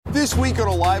This week on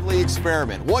A Lively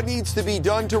Experiment, what needs to be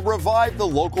done to revive the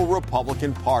local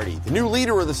Republican Party? The new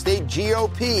leader of the state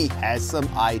GOP has some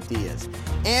ideas.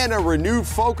 And a renewed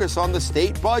focus on the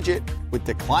state budget with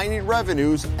declining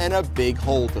revenues and a big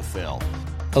hole to fill.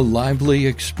 A Lively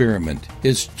Experiment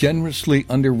is generously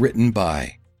underwritten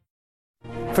by...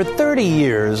 For 30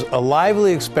 years, A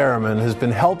Lively Experiment has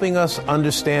been helping us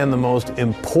understand the most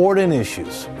important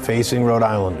issues facing Rhode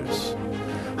Islanders.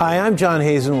 Hi, I'm John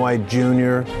Hazen White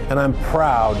Jr., and I'm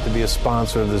proud to be a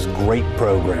sponsor of this great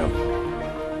program.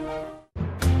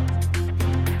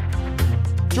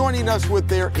 Joining us with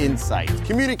their insights,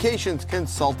 communications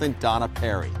consultant Donna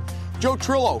Perry, Joe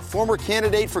Trillo, former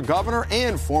candidate for governor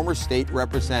and former state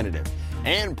representative,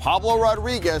 and Pablo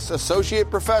Rodriguez, associate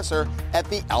professor at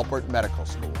the Alpert Medical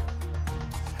School.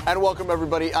 And welcome,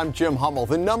 everybody. I'm Jim Hummel.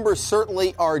 The numbers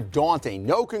certainly are daunting.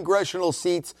 No congressional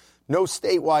seats, no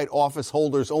statewide office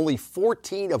holders, only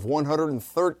 14 of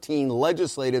 113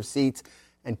 legislative seats,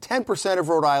 and 10% of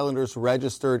Rhode Islanders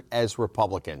registered as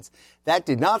Republicans. That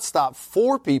did not stop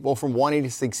four people from wanting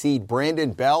to succeed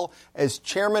Brandon Bell as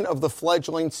chairman of the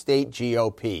fledgling state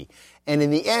GOP. And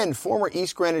in the end, former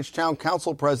East Greenwich Town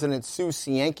Council President Sue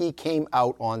Cienki came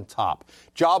out on top.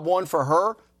 Job one for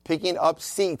her, picking up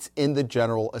seats in the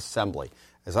General Assembly.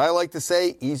 As I like to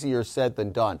say, easier said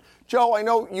than done. Joe, I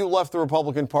know you left the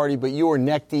Republican Party, but you were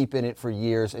neck deep in it for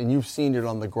years, and you've seen it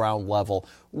on the ground level.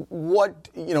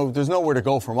 There's nowhere to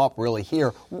go from up really here.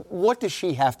 What does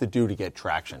she have to do to get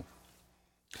traction?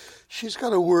 She's got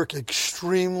to work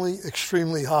extremely,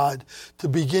 extremely hard to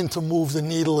begin to move the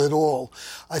needle at all.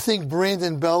 I think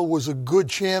Brandon Bell was a good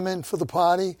chairman for the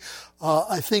party.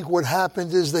 I think what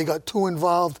happened is they got too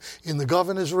involved in the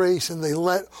governor's race, and they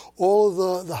let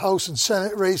all of the House and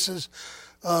Senate races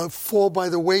fall by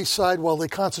the wayside while they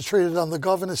concentrated on the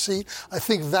governor's seat. I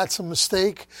think that's a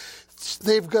mistake.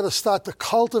 They've got to start to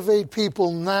cultivate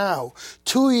people now,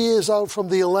 2 years out from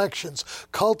the elections.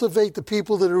 Cultivate the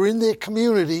people that are in their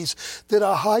communities, that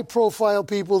are high-profile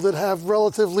people, that have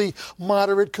relatively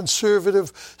moderate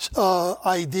conservative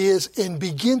ideas, and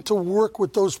begin to work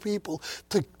with those people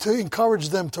to encourage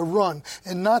them to run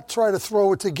and not try to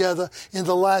throw it together in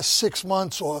the last 6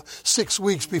 months or 6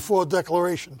 weeks before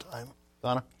declaration time.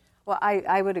 Donna? Well,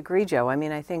 I would agree, Joe. I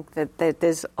mean, I think that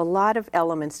there's a lot of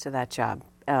elements to that job.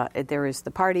 There is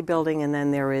the party building, and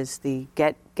then there is the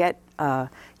get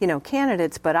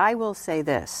candidates. But I will say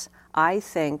this: I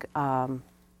think,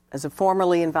 as a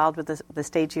formerly involved with the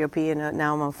state GOP, and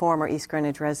now I'm a former East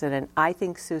Greenwich resident, I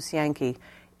think Sue Cienki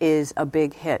is a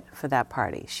big hit for that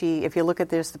party. If you look at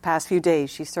this the past few days,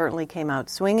 she certainly came out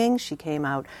swinging. She came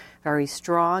out very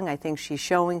strong. I think she's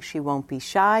showing she won't be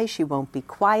shy, she won't be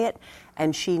quiet,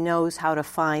 and she knows how to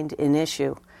find an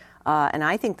issue. And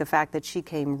I think the fact that she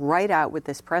came right out with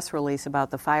this press release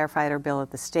about the firefighter bill at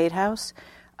the State House,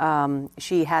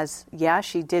 she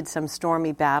did some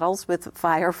stormy battles with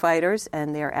firefighters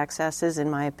and their excesses,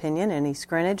 in my opinion, in East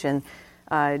Greenwich. And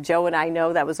Joe and I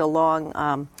know that was a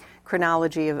long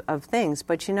chronology of things.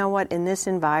 But you know what? In this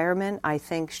environment, I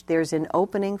think there's an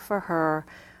opening for her,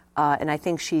 and I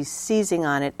think she's seizing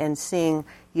on it and seeing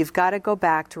you've got to go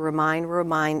back to remind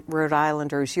Rhode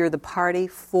Islanders you're the party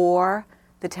for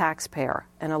the taxpayer.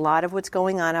 And a lot of what's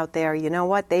going on out there, you know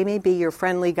what? They may be your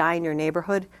friendly guy in your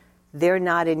neighborhood. They're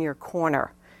not in your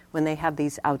corner when they have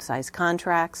these outsized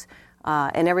contracts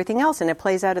and everything else. And it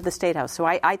plays out at the State House. So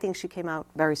I think she came out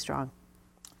very strong.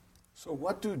 So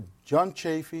what do John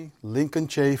Chafee, Lincoln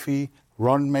Chafee,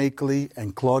 Ron Makeley,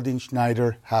 and Claudine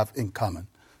Schneider have in common?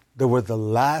 They were the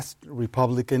last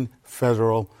Republican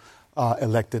federal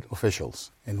elected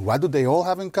officials. And what do they all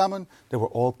have in common? They were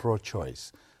all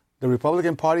pro-choice. The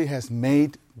Republican Party has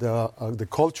made the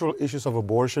cultural issues of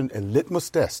abortion a litmus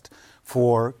test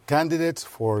for candidates,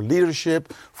 for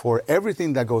leadership, for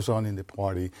everything that goes on in the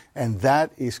party, and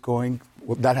that has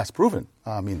proven.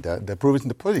 I mean, the proof is in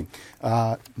the pudding.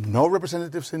 No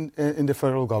representatives in the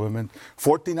federal government,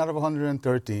 14 out of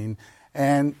 113,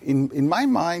 and in my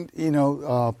mind,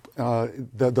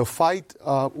 the fight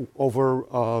over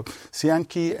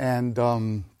Cienki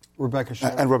and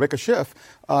Rebecca Schiff,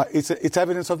 it's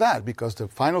evidence of that, because the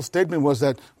final statement was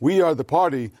that we are the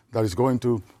party that is going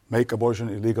to make abortion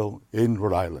illegal in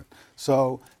Rhode Island.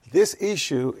 So this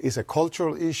issue is a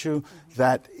cultural issue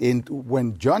that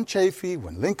when John Chafee,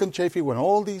 when Lincoln Chafee, when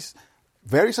all these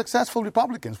very successful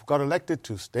Republicans who got elected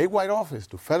to statewide office,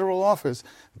 to federal office,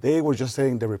 they were just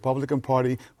saying the Republican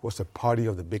Party was a party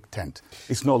of the big tent.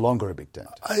 It's no longer a big tent.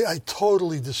 I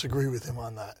totally disagree with him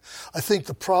on that. I think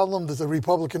the problem that the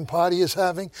Republican Party is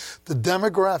having, the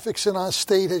demographics in our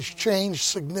state has changed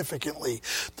significantly.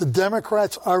 The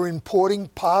Democrats are importing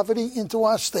poverty into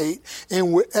our state,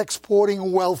 and we're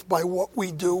exporting wealth by what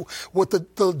we do, what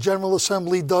the General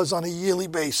Assembly does on a yearly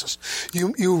basis.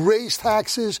 You raise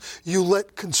taxes, you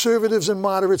let conservatives and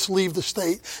moderates leave the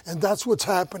state, and that's what's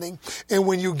happening. And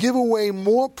when you give away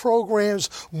more programs,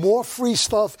 more free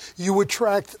stuff, you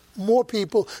attract more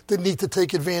people that need to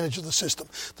take advantage of the system.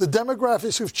 The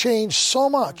demographics have changed so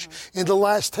much in the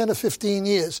last 10 or 15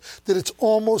 years that it's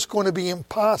almost going to be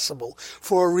impossible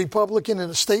for a Republican in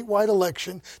a statewide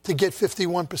election to get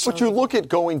 51%. But you look at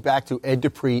going back to Ed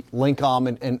Dupree,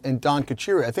 Lincoln, and Don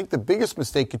Kachiri. I think the biggest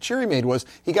mistake Kachiri made was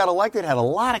he got elected, had a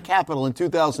lot of capital in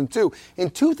 2002. In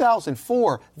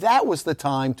 2004, that was the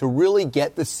time to really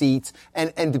get the seats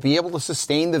and to be able to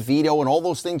sustain the veto and all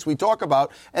those things we talk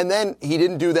about. And then he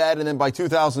didn't do that. And then by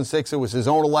 2006, it was his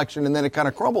own election, and then it kind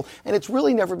of crumbled. And it's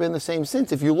really never been the same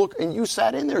since. If you look, and you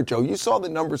sat in there, Joe, you saw the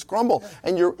numbers crumble,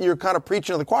 and you're kind of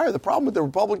preaching to the choir. The problem with the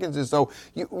Republicans is, though,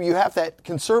 you have that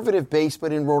conservative base,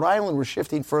 but in Rhode Island, we're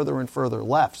shifting further and further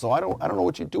left. So I don't know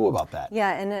what you do about that.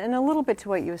 Yeah, and a little bit to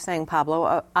what you were saying,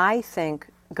 Pablo. I think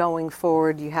going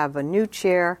forward, you have a new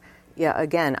chair. Yeah,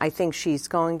 again, I think she's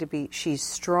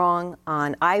strong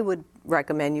on, I would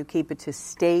recommend you keep it to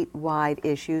statewide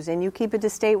issues, and you keep it to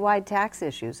statewide tax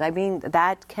issues. I mean,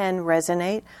 that can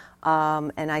resonate.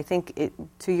 And I think,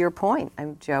 to your point,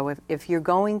 Joe, if you're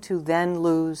going to then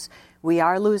lose, we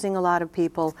are losing a lot of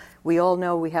people. We all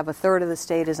know we have a third of the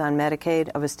state is on Medicaid,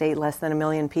 of a state less than 1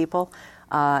 million people.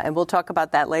 And we'll talk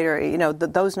about that later. You know,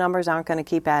 those numbers aren't going to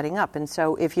keep adding up. And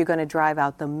so if you're going to drive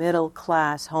out the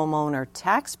middle-class homeowner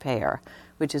taxpayer,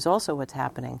 which is also what's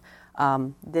happening,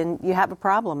 then you have a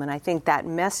problem. And I think that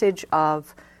message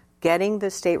of getting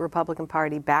the state Republican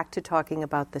Party back to talking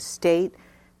about the state,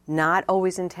 not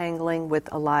always entangling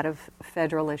with a lot of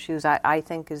federal issues, I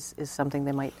think is something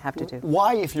they might have to do.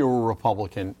 Why, if you're a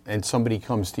Republican and somebody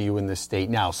comes to you in this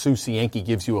state now, Sue Cienki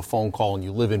gives you a phone call and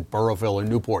you live in Burrillville or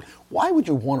Newport, why would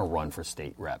you want to run for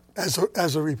state rep?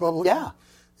 As a Republican? Yeah.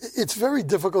 It's very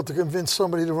difficult to convince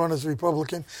somebody to run as a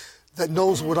Republican that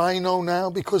knows what I know now,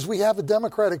 because we have a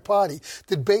Democratic Party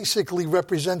that basically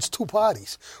represents two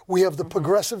parties. We have the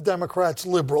progressive Democrats,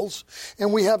 liberals,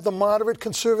 and we have the moderate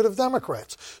conservative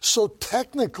Democrats. So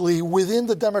technically, within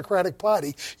the Democratic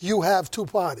Party, you have two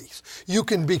parties. You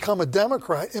can become a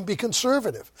Democrat and be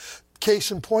conservative.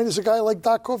 Case in point is a guy like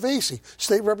Doc Corvese,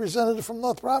 state representative from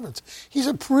North Province. He's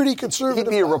a pretty conservative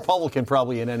guy. He'd be a Republican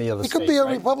probably in any other state. He could be a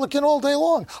right? Republican all day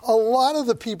long. A lot of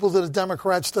the people that are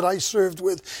Democrats that I served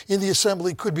with in the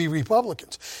Assembly could be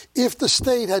Republicans. If the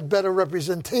state had better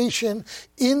representation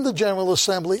in the General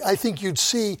Assembly, I think you'd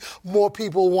see more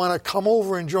people want to come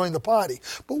over and join the party.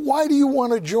 But why do you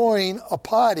want to join a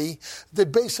party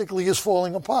that basically is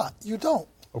falling apart? You don't.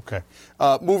 Okay.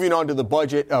 Moving on to the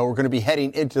budget, we're going to be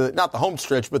heading into, not the home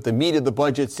stretch, but the meat of the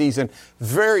budget season.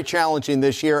 Very challenging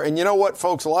this year. And you know what,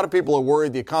 folks? A lot of people are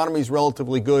worried. The economy is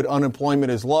relatively good.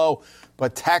 Unemployment is low.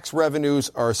 But tax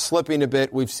revenues are slipping a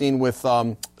bit. We've seen with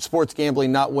sports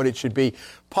gambling not what it should be.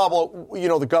 Pablo, you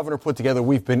know, the governor put together,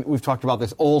 we've talked about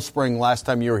this all spring last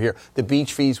time you were here. The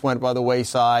beach fees went by the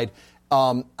wayside.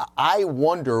 I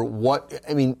wonder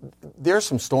there's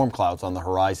some storm clouds on the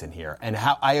horizon here. And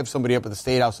I have somebody up at the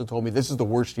State House who told me this is the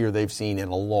worst year they've seen in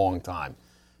a long time.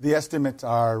 The estimates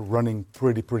are running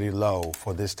pretty low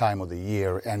for this time of the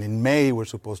year. And in May, we're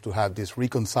supposed to have this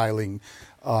reconciling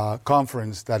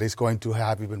conference that is going to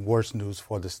have even worse news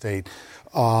for the state.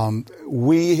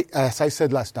 As I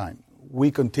said last time,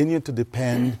 we continue to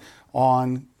depend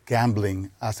on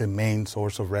gambling as a main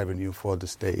source of revenue for the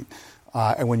state.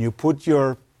 And when you put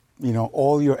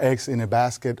all your eggs in a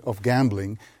basket of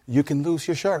gambling, you can lose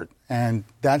your shirt. And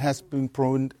that has been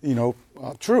proven,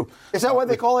 true. Is that why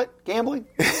they call it gambling?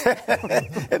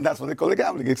 And that's what they call it,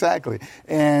 gambling, exactly.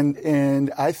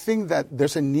 And I think that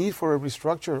there's a need for a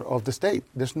restructure of the state.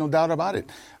 There's no doubt about it.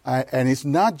 And it's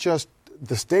not just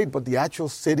the state, but the actual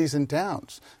cities and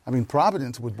towns. I mean,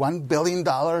 Providence with $1 billion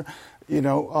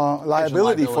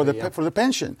liability for the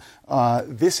pension.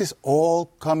 This is all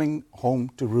coming home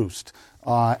to roost.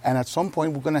 And at some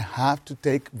point, we're going to have to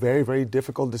take very, very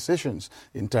difficult decisions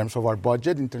in terms of our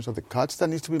budget, in terms of the cuts that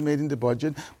needs to be made in the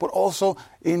budget, but also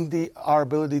in our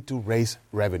ability to raise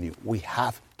revenue. We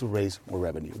have to raise more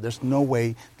revenue. There's no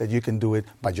way that you can do it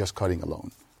by just cutting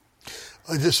alone.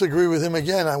 I disagree with him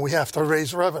again, and we have to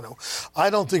raise revenue. I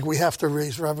don't think we have to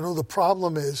raise revenue. The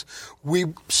problem is we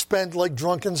spend like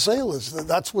drunken sailors.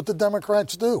 That's what the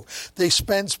Democrats do. They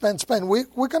spend.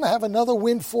 We're going to have another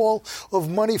windfall of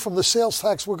money from the sales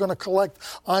tax we're going to collect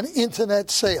on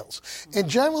Internet sales. And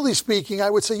generally speaking, I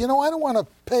would say, I don't want to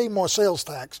pay more sales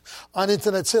tax on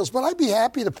Internet sales, but I'd be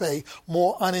happy to pay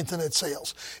more on Internet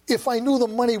sales if I knew the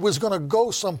money was going to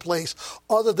go someplace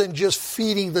other than just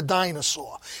feeding the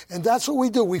dinosaur. And that's what we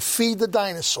do. We feed the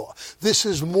dinosaur. This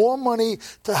is more money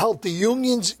to help the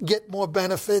unions get more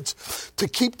benefits, to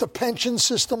keep the pension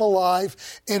system alive.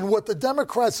 And what the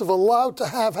Democrats have allowed to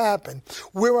have happen,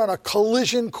 we're on a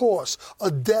collision course,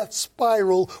 a death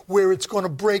spiral where it's going to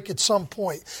break at some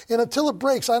point. And until it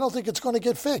breaks, I don't think it's going to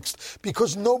get fixed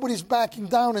because nobody's backing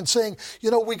down and saying,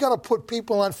 we got to put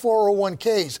people on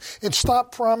 401ks and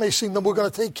stop promising them we're going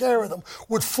to take care of them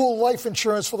with full life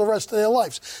insurance for the rest of their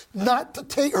lives. Not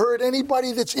to hurt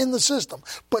anybody that's in the system,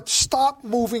 but stop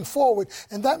moving forward.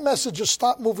 And that message of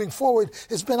stop moving forward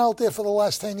has been out there for the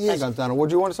last 10 years. Hang on, Donald, what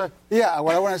do you want to say? Yeah,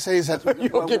 what I want to say is that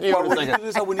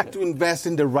we need to invest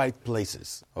in the right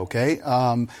places, okay?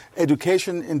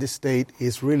 Education in the state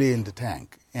is really in the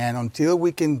tank. And until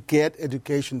we can get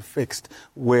education fixed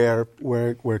where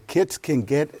kids can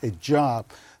get a job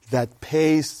that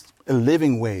pays a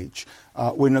living wage,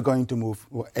 we're not going to move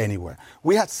anywhere.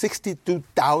 We had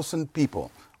 62,000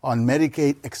 people on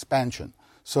Medicaid expansion.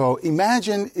 So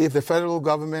imagine if the federal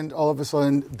government, all of a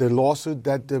sudden, the lawsuit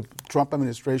that the Trump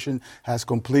administration has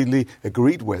completely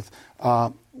agreed with,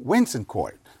 wins in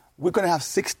court. We're going to have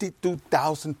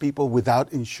 62,000 people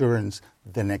without insurance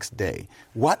the next day.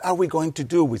 What are we going to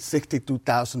do with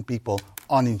 62,000 people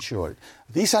uninsured?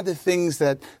 These are the things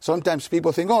that sometimes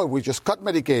people think, we just cut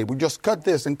Medicaid, we just cut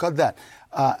this and cut that.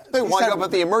 They wind up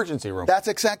at the emergency room. That's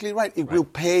exactly right. It will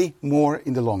pay more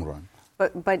in the long run.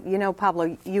 But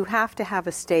Pablo, you have to have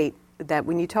a state that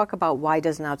when you talk about why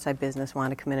does an outside business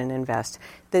want to come in and invest,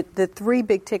 the three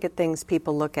big ticket things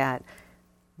people look at: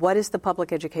 what is the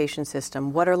public education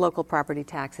system? What are local property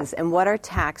taxes? And what are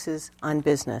taxes on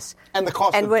business? And the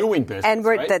cost of doing business,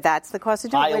 right? That's the cost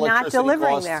of doing it. We're not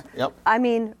delivering costs. there. Yep. I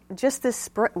mean, just this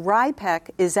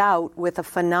RIPEC is out with a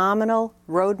phenomenal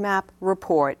roadmap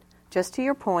report, just to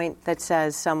your point, that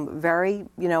says some very,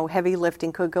 heavy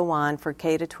lifting could go on for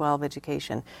K-12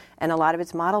 education. And a lot of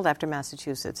it's modeled after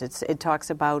Massachusetts. It talks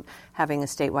about having a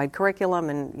statewide curriculum,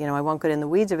 and, I won't get in the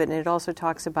weeds of it. And it also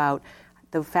talks about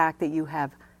the fact that you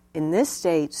have, in this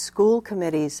state, school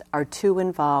committees are too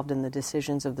involved in the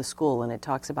decisions of the school, and it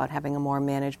talks about having a more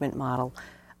management model.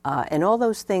 And all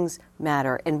those things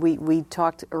matter. And we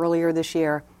talked earlier this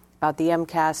year about the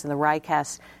MCAS and the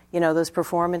RICAS, those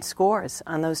performance scores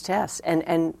on those tests.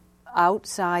 And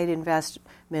outside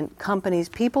investment companies,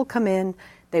 people come in,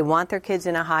 they want their kids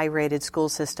in a high-rated school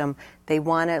system. They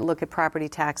want to look at property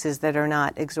taxes that are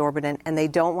not exorbitant, and they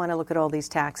don't want to look at all these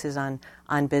taxes on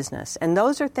business. And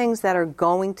those are things that are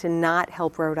going to not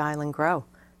help Rhode Island grow.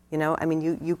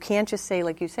 You can't just say,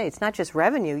 like you say, it's not just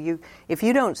revenue. If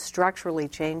you don't structurally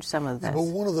change some of this. But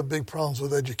one of the big problems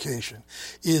with education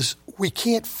is we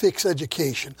can't fix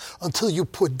education until you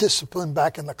put discipline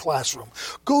back in the classroom.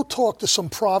 Go talk to some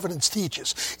Providence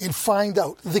teachers and find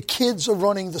out the kids are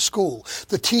running the school.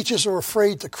 The teachers are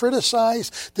afraid to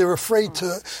criticize. They're afraid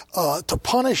to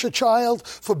punish a child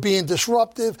for being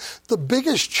disruptive. The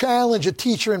biggest challenge a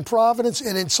teacher in Providence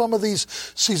and in some of these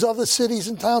other cities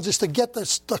and towns is to get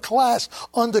the class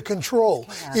under control.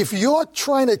 Yeah. If you're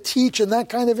trying to teach in that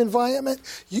kind of environment,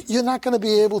 you're not going to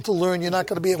be able to learn. You're not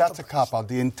going to be able That's to... a cop-out.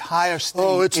 The entire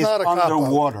state is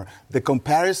underwater. The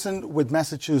comparison with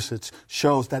Massachusetts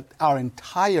shows that our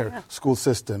entire school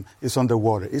system is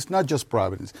underwater. It's not just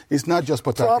Providence. It's not just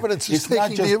Pawtucket. Providence is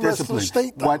taking the rest of the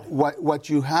state down. What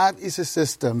you have is a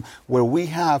system where we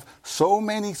have so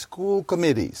many school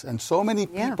committees and so many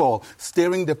people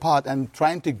steering the pot and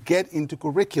trying to get into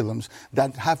curriculums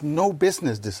that have no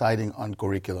business deciding on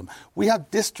curriculum. We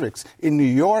have districts in New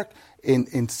York,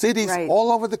 in cities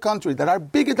all over the country that are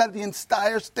bigger than the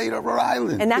entire state of Rhode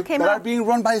Island, and that are being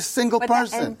run by a single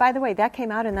person. And by the way, that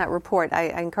came out in that report. I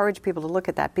encourage people to look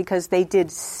at that because they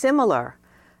did similar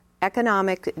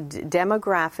economic,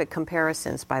 demographic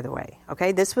comparisons, by the way.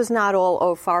 Okay, this was not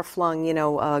all far-flung,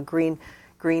 green,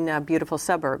 beautiful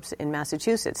suburbs in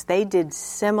Massachusetts. They did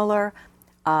similar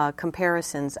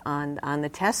comparisons on the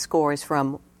test scores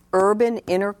from urban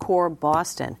inner core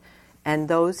Boston, and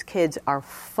those kids are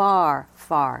far,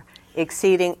 far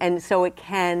exceeding, and so it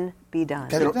can be done.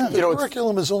 The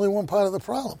curriculum is only one part of the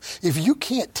problem. If you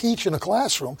can't teach in a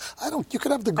classroom, you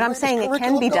could have the But I'm greatest saying it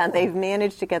can be done. curriculum They've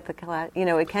managed to get the class.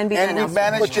 It can be done. And we've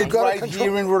managed it right control-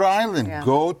 here in Rhode Island. Yeah.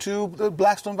 Go to the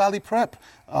Blackstone Valley Prep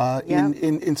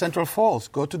in Central Falls.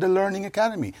 Go to the Learning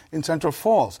Academy in Central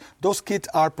Falls. Those kids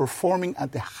are performing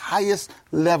at the highest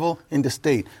level in the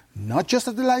state. Not just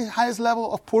at the highest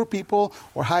level of poor people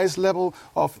or highest level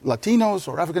of Latinos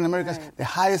or African Americans, the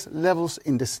highest levels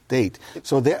in the state.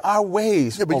 So there are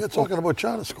ways. Yeah, but you're talking about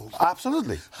charter schools.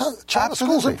 Absolutely. Charter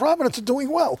schools in Providence are doing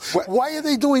well. Why are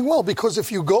they doing well? Because if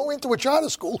you go into a charter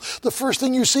school, the first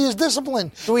thing you see is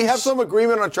discipline. Do we have some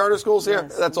agreement on charter schools here?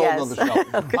 Yes. That's all another show.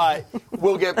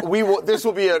 This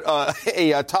will be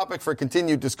a topic for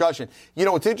continued discussion.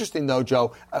 It's interesting though,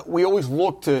 Joe. We always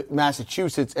look to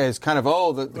Massachusetts as kind of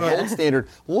the gold standard.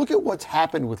 Look at what's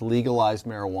happened with legalized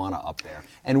marijuana up there.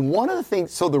 And one of the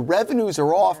things, so the revenues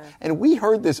are off, and we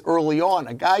heard this early on.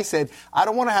 A guy said, I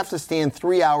don't want to have to stand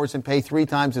 3 hours and pay 3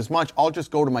 times as much. I'll just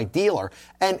go to my dealer.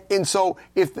 And so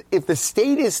if the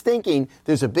state is thinking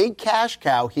there's a big cash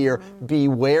cow here,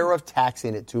 beware of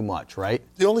taxing it too much, right?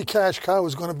 The only cash cow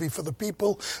is going to be for the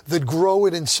people that grow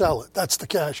it and sell it. That's the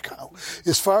cash cow.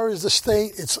 As far as the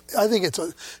state, I think it's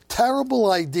a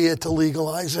terrible idea to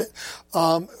legalize it.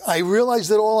 I realize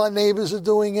that all our neighbors are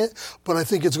doing it, but I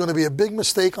think it's going to be a big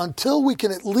mistake until we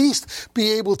can at least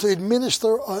be able to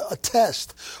administer a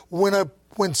test. When a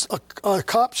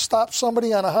cop stops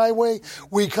somebody on a highway,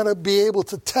 we're going to be able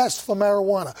to test for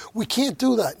marijuana. We can't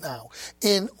do that now.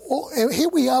 And here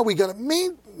we are. We got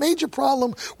a major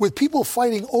problem with people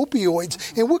fighting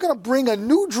opioids, and we're going to bring a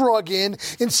new drug in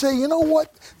and say, you know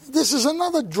what? This is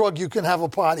another drug you can have a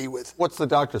party with. What's the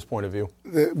doctor's point of view?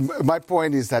 My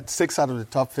point is that 6 out of the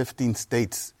top 15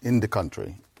 states in the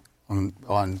country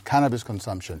on cannabis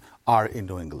consumption are in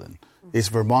New England. It's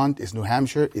Vermont, it's New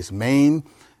Hampshire, it's Maine,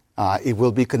 it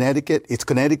will be Connecticut. It's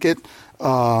Connecticut.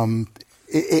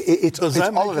 It's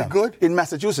that all make of it them. good? In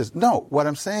Massachusetts. No, what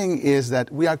I'm saying is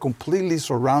that we are completely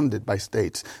surrounded by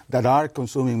states that are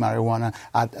consuming marijuana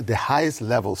at the highest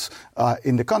levels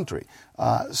in the country.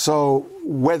 So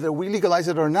whether we legalize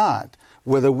it or not,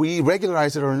 whether we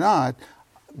regularize it or not,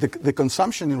 the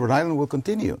consumption in Rhode Island will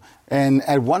continue. And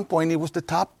at one point, it was the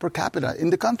top per capita in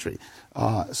the country.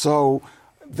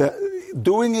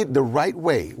 Doing it the right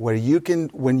way, when you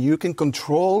can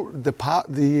control the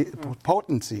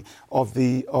potency of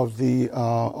the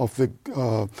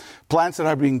plants that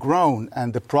are being grown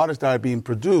and the products that are being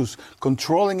produced,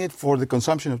 controlling it for the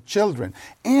consumption of children,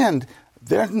 and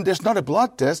there's not a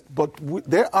blood test, but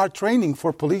there are training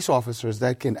for police officers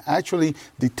that can actually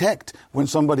detect when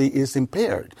somebody is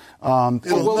impaired. Well,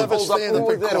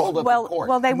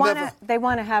 they want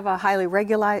to have a highly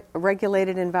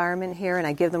regulated environment here, and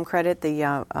I give them credit. The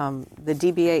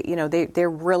DBA,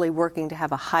 they're really working to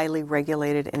have a highly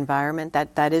regulated environment.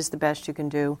 That is the best you can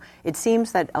do. It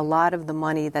seems that a lot of the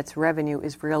money that's revenue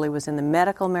was in the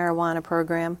medical marijuana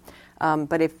program.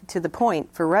 But to the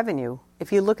point for revenue,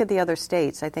 if you look at the other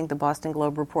states, I think the Boston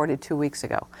Globe reported 2 weeks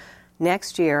ago,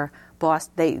 next year,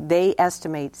 they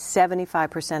estimate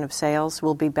 75% of sales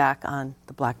will be back on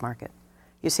the black market.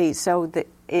 You see, so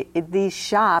these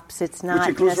shops, it's not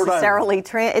necessarily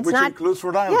includes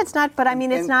Rhode Island. Yeah, it's not. But I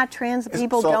mean, it's not trans.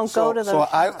 People don't go to those. So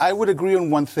I would agree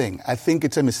on one thing. I think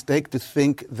it's a mistake to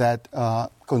think that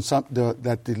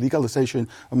that the legalization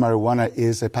of marijuana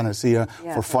is a panacea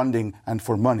for funding and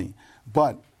for money,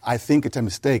 but I think it's a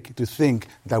mistake to think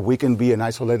that we can be an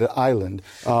isolated island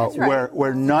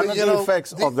where none of the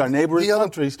effects of our neighboring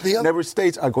countries, neighboring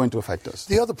states are going to affect us.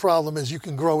 The other problem is you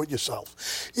can grow it yourself.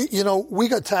 We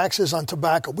got taxes on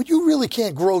tobacco, but you really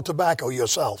can't grow tobacco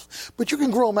yourself. But you can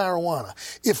grow marijuana.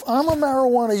 If I'm a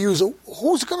marijuana user,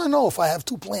 who's going to know if I have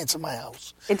 2 plants in my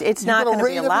house? It's not going to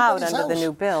be allowed under the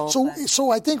new bill. So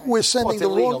I think we're sending the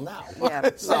wrong. Now. Yeah,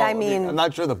 but I mean, I'm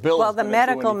not sure the bill. Well, the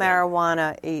medical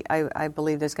marijuana, I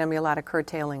believe there's going to be a lot of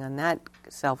curtailing on that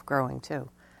self-growing too,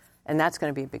 and that's going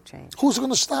to be a big change. Who's going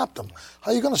to stop them?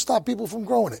 How are you going to stop people from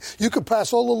growing it? You could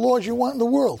pass all the laws you want in the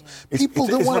world. People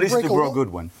don't want to break a law. It's not easy to grow a good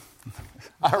one.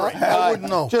 All right. I wouldn't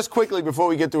know. Just quickly before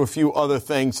we get to a few other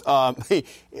things,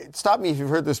 stop me if you've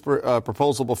heard this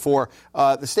proposal before.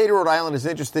 The state of Rhode Island is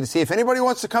interested to see if anybody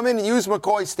wants to come in and use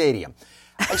McCoy Stadium.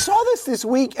 I saw this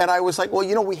week, and I was like,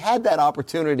 well, we had that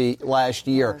opportunity last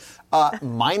year.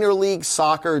 Minor league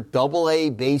soccer, AA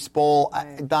baseball.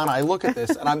 Donna, I look at this,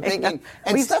 and I'm thinking,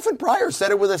 and Stephen Pryor said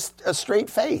it with a straight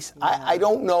face. I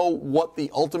don't know what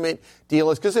the ultimate deal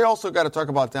is, because they also got to talk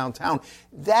about downtown.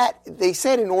 That they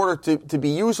said in order to to be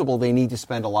usable, they need to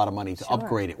spend a lot of money to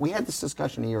upgrade it. We had this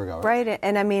discussion a year ago. Right,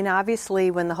 and I mean,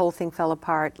 obviously, when the whole thing fell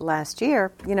apart last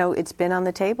year, it's been on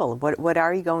the table. What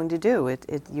are you going to do?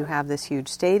 You have this huge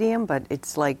stadium, but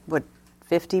it's like,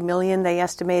 $50 million they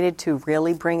estimated to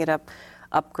really bring it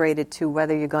upgrade it to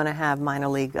whether you're going to have minor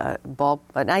league ball.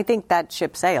 But I think that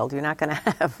ship sailed. You're not going to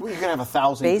have you're going to have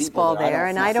 1,000 baseball people there,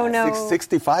 and I don't know.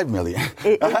 $65 million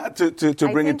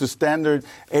to bring it to standard.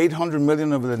 $800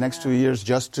 million over the next 2 years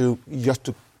just to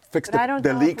fix the leaks. I don't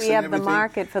know if we have the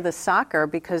market for the soccer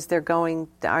because they're ramping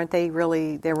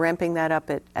that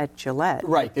up at Gillette.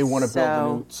 Right, they want to build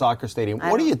a new soccer stadium.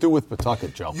 What do you do with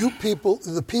Pawtucket, Joe?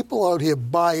 The people out here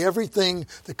buy everything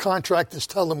the contractors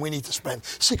tell them we need to spend.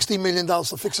 $60 million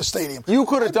to fix a stadium. You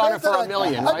could have done it for $1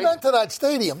 million, right? I've been to that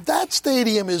stadium. That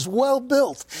stadium is well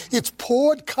built. It's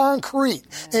poured concrete,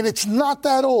 and it's not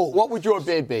that old. What would your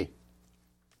bid be?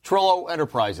 Trillo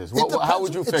Enterprises. How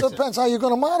would you fix it? It depends how you're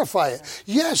going to modify it.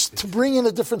 Yes, to bring in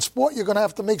a different sport, you're going to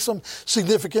have to make some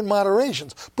significant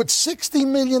moderations. But $60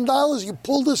 million, you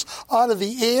pull this out of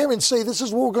the air and say this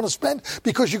is what we're going to spend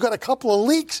because you got a couple of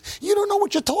leaks. You don't know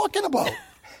what you're talking about.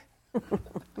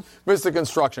 Mr.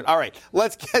 Construction. All right,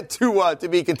 let's get to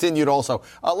be continued also.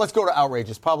 Let's go to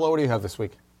outrages. Pablo, what do you have this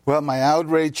week? Well, my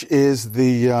outrage is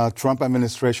the Trump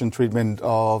administration treatment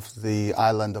of the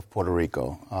island of Puerto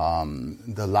Rico,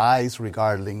 the lies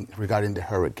regarding the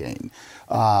hurricane.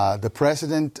 The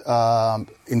president,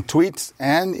 in tweets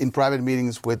and in private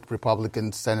meetings with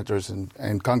Republican senators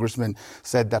and congressmen,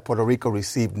 said that Puerto Rico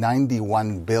received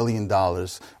 $91 billion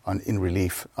in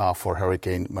relief for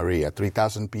Hurricane Maria,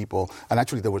 3,000 people. And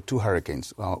actually, there were two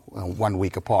hurricanes 1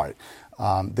 week apart.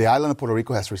 The island of Puerto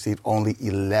Rico has received only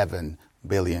 $11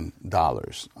 billion.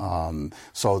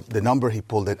 So the number, he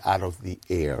pulled it out of the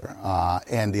air.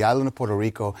 And the island of Puerto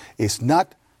Rico is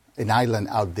not an island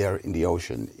out there in the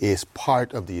ocean. It's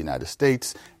part of the United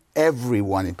States.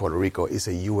 Everyone in Puerto Rico is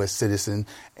a U.S. citizen,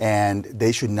 and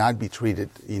they should not be treated,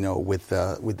 with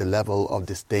the level of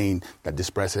disdain that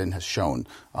this president has shown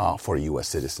for U.S.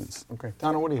 citizens. Okay.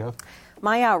 Donna, what do you have?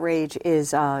 My outrage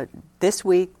is this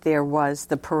week there was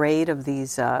the parade of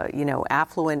these,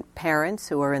 affluent parents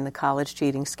who are in the college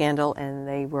cheating scandal, and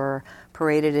they were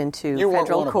paraded into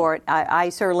federal court. I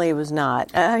certainly was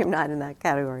not. I'm not in that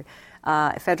category.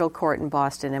 Federal court in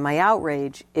Boston. And my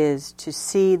outrage is to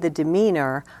see the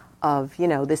demeanor of,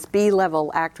 this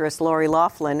B-level actress, Lori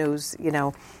Loughlin, who's,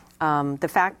 the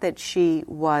fact that she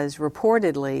was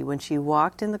reportedly, when she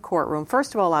walked in the courtroom,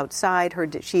 first of all, outside,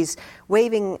 she's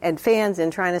waving at fans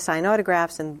and trying to sign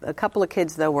autographs, and a couple of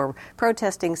kids, though, were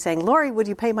protesting, saying, "Lori, would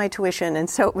you pay my tuition?" And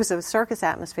so it was a circus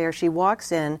atmosphere. She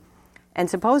walks in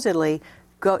and supposedly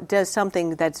does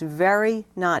something that's very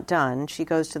not done. She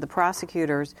goes to the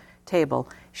prosecutor's table,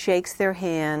 shakes their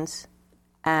hands,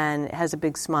 and has a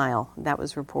big smile. That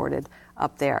was reported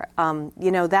up there.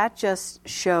 That just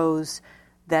shows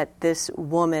that this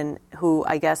woman, who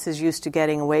I guess is used to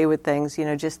getting away with things,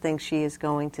 just thinks she is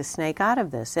going to snake out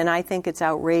of this. And I think it's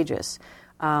outrageous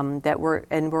that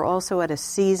we're also at a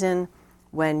season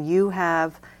when you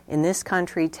have in this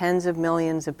country tens of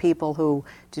millions of people who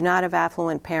do not have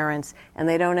affluent parents and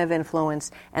they don't have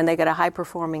influence and they got a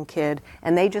high-performing kid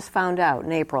and they just found out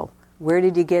in April, where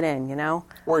did you get in,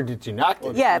 Or did you not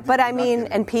get in? Yeah, but I mean,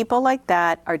 and people like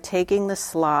that are taking the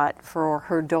slot for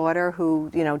her daughter who,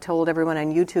 told everyone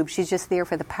on YouTube she's just there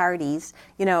for the parties,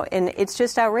 and it's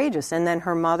just outrageous. And then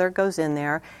her mother goes in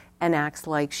there and acts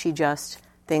like she just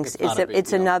thinks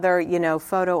it's another,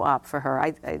 photo op for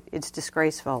her. It's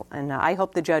disgraceful, and I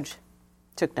hope the judge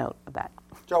took note of that.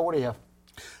 Joe, what do you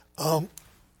have?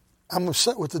 I'm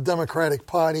upset with the Democratic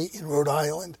Party in Rhode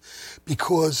Island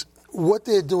because what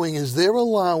they're doing is they're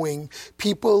allowing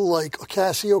people like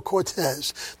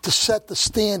Ocasio-Cortez to set the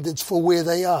standards for where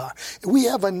they are. We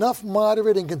have enough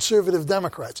moderate and conservative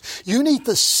Democrats. You need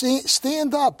to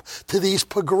stand up to these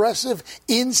progressive,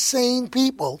 insane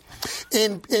people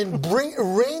and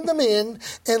rein them in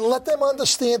and let them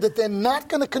understand that they're not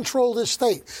going to control this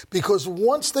state. Because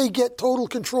once they get total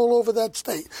control over that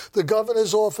state, the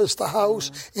governor's office, the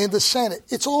House, and the Senate,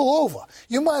 it's all over.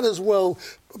 You might as well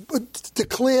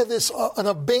declare this an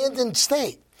abandoned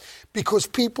state because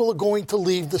people are going to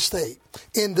leave the state.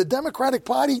 In the Democratic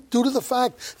Party, due to the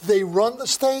fact they run the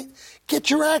state, get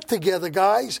your act together,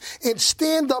 guys, and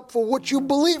stand up for what you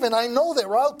believe in. I know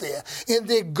they're out there, and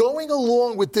they're going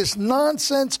along with this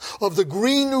nonsense of the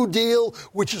Green New Deal,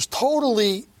 which is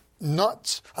totally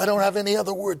nuts. I don't have any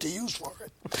other word to use for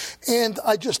it. And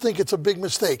I just think it's a big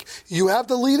mistake. You have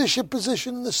the leadership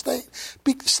position in the state.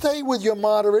 Stay with your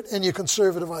moderate and your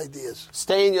conservative ideas.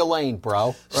 Stay in your lane, bro.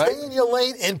 Right? Stay in your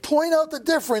lane and point out the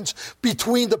difference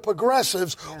between the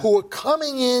progressives who are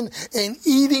coming in and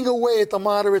eating away at the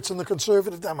moderates and the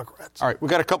conservative Democrats. All right,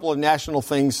 we've got a couple of national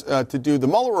things to do. The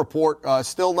Mueller report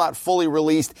still not fully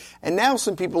released, and now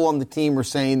some people on the team are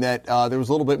saying that there was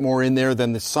a little bit more in there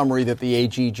than the summary that the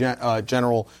AG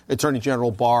Attorney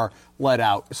General Barr let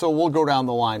out. So we'll go down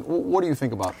the line. What do you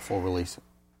think about full release?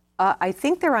 I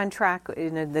think they're on track.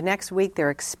 In the next week, they're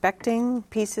expecting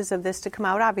pieces of this to come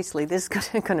out. Obviously, this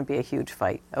is going to be a huge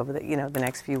fight over the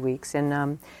next few weeks,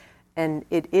 and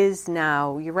it is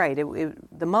now. You're right.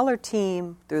 The Mueller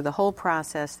team, through the whole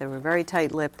process, they were very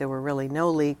tight-lipped. There were really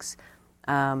no leaks.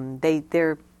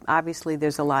 They're obviously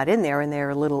there's a lot in there, and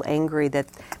they're a little angry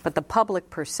but the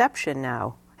public perception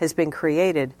now has been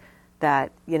created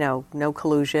that, no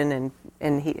collusion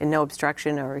and no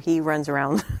obstruction, or he runs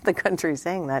around the country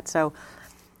saying that. So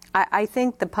I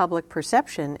think the public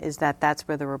perception is that that's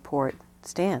where the report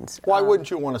stands. Why wouldn't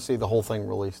you want to see the whole thing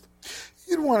released?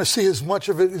 You'd want to see as much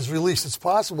of it as released as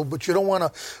possible, but you don't want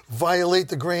to violate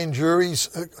the grand jury's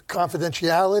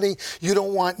confidentiality. You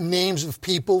don't want names of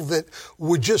people that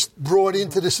were just brought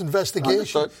into this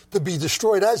investigation to be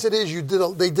destroyed. As it is,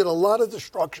 they did a lot of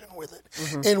destruction with it.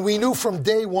 Mm-hmm. And we knew from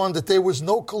day one that there was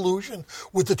no collusion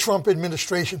with the Trump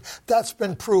administration. That's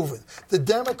been proven. The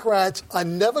Democrats are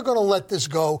never going to let this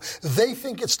go. They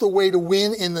think it's the way to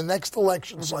win in the next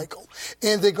election cycle.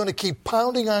 And they're going to keep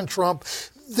pounding on Trump.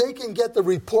 They can get the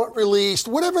report released.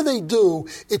 Whatever they do,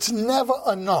 it's never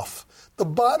enough. The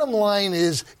bottom line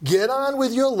is get on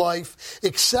with your life,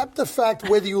 accept the fact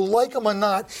whether you like him or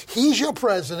not, he's your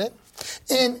president.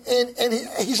 And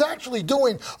he's actually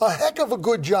doing a heck of a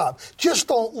good job. Just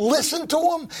don't listen to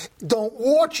him, don't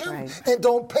watch him, and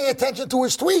don't pay attention to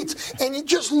his tweets. And you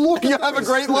just look at a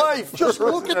great life. Just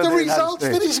look at the results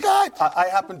that he's got. I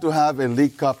happen to have a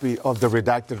leaked copy of the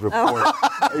redacted report.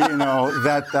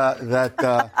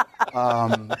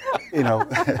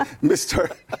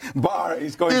 Mr. Barr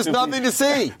is going There's nothing to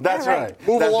see. That's right.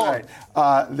 Move along.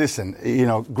 Right. Listen,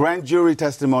 grand jury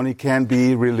testimony can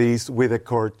be released with a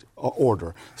court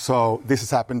order. So this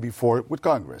has happened before with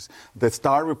Congress. The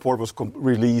Starr report was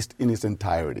released in its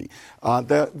entirety.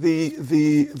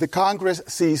 The Congress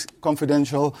sees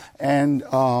confidential and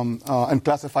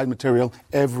classified material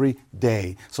every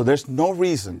day. So there's no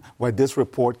reason why this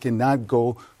report cannot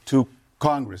go to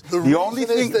Congress. The only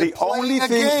thing that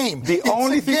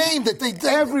they did.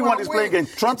 Everyone is playing a game.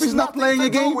 Trump is not playing a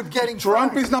game.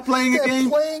 Trump is not playing a game.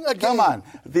 Come on.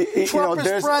 Trump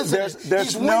is president.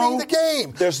 He's winning the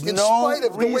game. There's no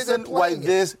reason why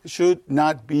this should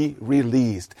not be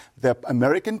released. The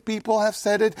American people have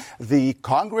said it. The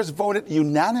Congress voted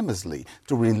unanimously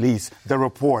to release the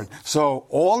report. So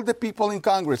all the people in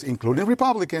Congress, including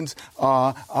Republicans,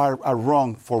 are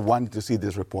wrong for wanting to see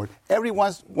this report.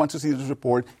 Everyone wants to see this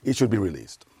report. It should be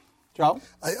released. Joe?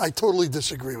 I totally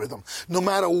disagree with them. No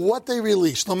matter what they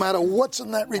release, no matter what's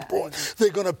in that report,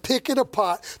 they're going to pick it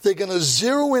apart. They're going to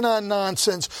zero in on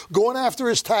nonsense, going after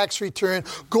his tax return,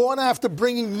 going after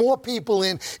bringing more people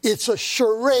in. It's a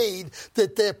charade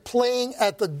that they're playing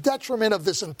at the detriment of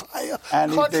this entire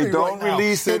country if they don't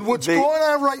release it, and what's going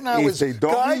on right now is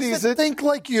guys that think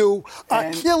like you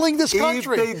are killing this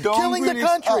country, killing the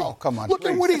country. Oh, come on, Look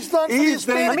at what he's done for his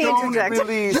family. You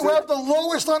have the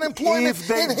lowest unemployment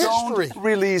in history. Don't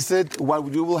release it,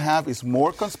 what you will have is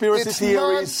more conspiracy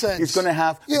theories. Nonsense. It's going to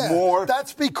have more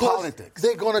that's because politics.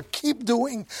 They're going to keep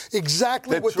doing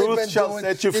exactly what they've been doing.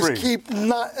 Set you free. Is keep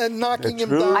knocking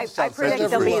him down. I predict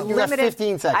there'll be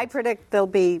limited. I predict there'll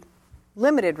be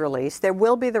limited release. There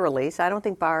will be the release. I don't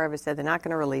think Barr ever said they're not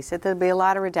going to release it. There'll be a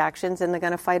lot of redactions, and they're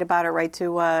going to fight about it right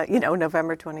to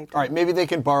November 2020. All right, maybe they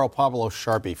can borrow Pablo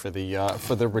Sharpie for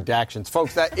the redactions,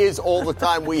 folks. That is all the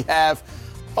time we have.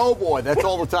 Oh, boy, that's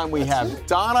all the time we have.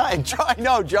 Donna and Joe, I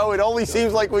know, Joe, it only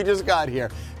seems like we just got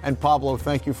here. And Pablo,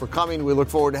 thank you for coming. We look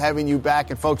forward to having you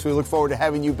back. And, folks, we look forward to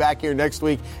having you back here next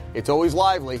week. It's always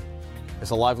lively as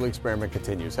the lively experiment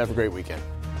continues. Have a great weekend.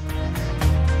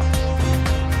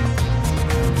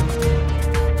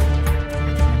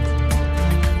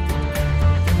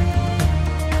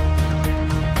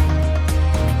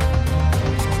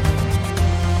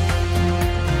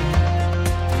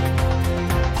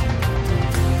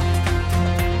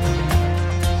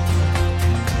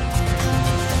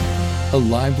 A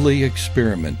Lively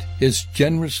Experiment is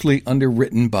generously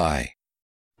underwritten by.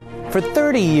 For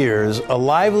 30 years, A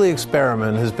Lively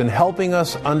Experiment has been helping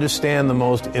us understand the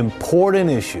most important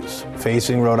issues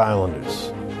facing Rhode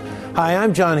Islanders. Hi,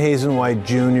 I'm John Hazen White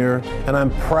Jr., and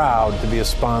I'm proud to be a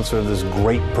sponsor of this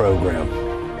great program.